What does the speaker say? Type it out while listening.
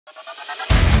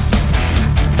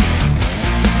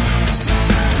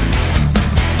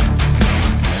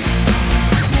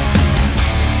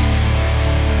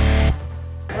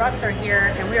Rockstar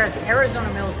here, and we are at the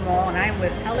Arizona Mills Mall, and I am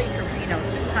with Helle Trevino,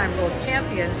 two-time world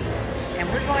champion, and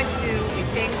we're going to do a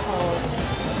thing called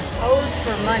Pose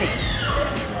for Money,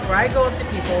 where I go up to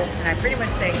people and I pretty much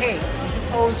say, hey, you can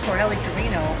pose for Helle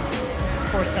Trevino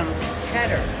for some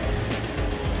cheddar,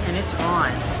 and it's on.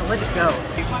 So let's go.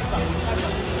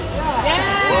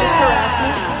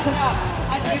 Yeah!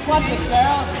 I just want the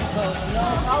girls to pose, you know,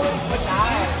 it's always the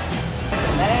guys.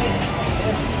 The leg,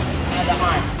 and the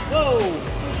arm. Whoa!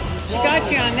 She got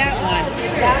you on that one.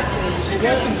 Exactly. She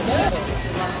does some stuff.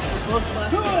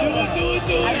 Do it.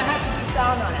 I don't have to do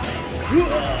sound on it.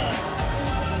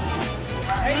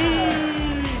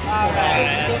 All right.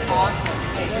 It's awesome.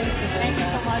 Thank you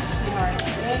so much, sweetheart.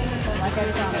 Like I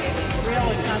said, real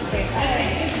and something.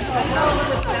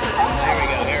 There we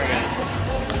go.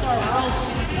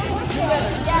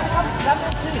 Yeah, come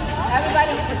too.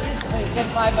 Everybody who participates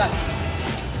gets $5.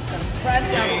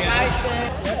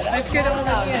 Let's get it on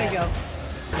the end go.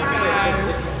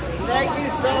 Thank you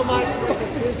so much for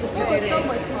participating. It was so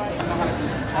much fun.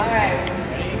 Alright.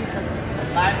 Some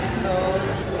bicycles.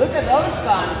 Look at those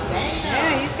guns. Damn.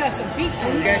 Yeah, he's got some peaks in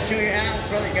You there. gotta show your abs,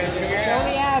 brother. You gotta show your Show abs.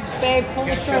 the abs, babe. Pull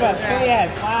the shirt up. Show the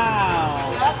abs.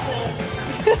 Wow.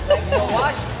 Like the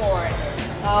wash for it.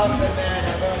 Oh, good man.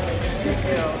 I love it. Thank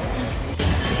you.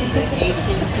 The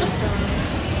 18 system.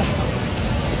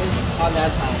 On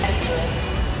that time.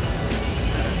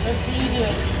 Let's see you do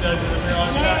it.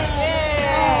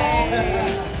 Yeah!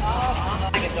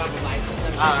 I can drive a license.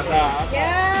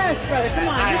 Yes, brother. Come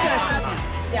on. You got something.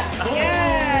 Yeah.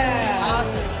 Yeah.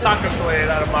 Awesome. Soccer player,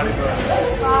 not a bodybuilder.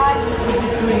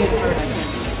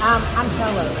 I'm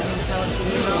Helle.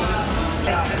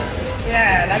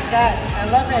 Yeah, like that. I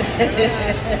love it.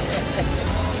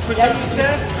 Push up the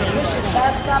chest. Push your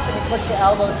chest up and you push your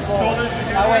elbows forward.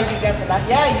 That way you get the back.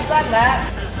 Yeah, you got that.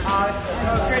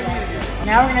 Awesome.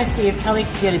 Now we're going to see if Helle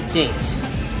can get a date.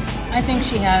 I think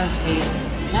she has a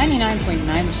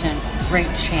 99.9% great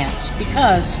chance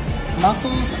because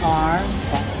muscles are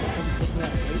sexy.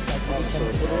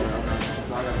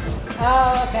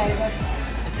 Oh, okay.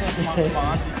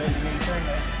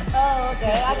 Oh,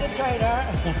 okay. I can train her.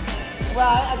 Well,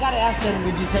 I gotta ask them,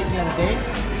 would you take me on a date?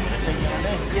 Take me on a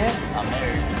date. Yeah? I'm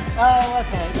married. Oh,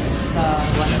 okay. So,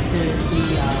 wanted to see,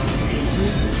 would you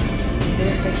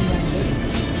consider taking me on a date?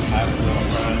 I have a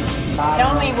girlfriend.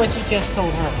 Tell me what you just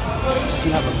told her.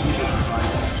 You have a beautiful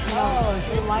smile. Oh,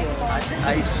 you like her?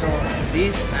 I saw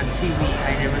this on TV.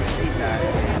 I never see that.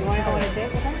 You want to go on a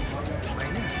date with her?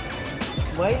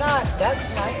 Why not? That's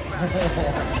nice.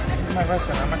 This is my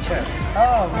restaurant. I'm a chef.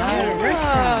 Oh, nice.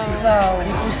 So,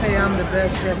 People say I'm the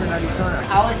best chef in Arizona. I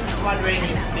was just wondering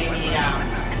if maybe,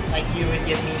 like you would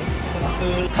give me some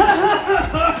food.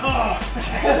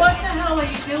 What the hell are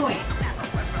you doing?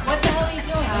 What the hell are you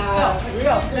doing? Let's go. We're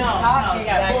just talking.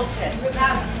 yeah, like, bullshit. You're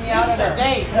asking me out on a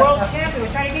date. World champion.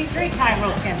 We're trying to get 3-time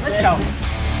world champion. Let's go.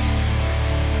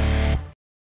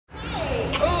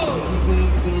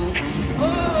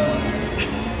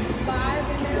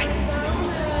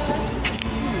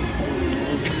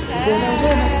 Gonna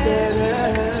win us, baby.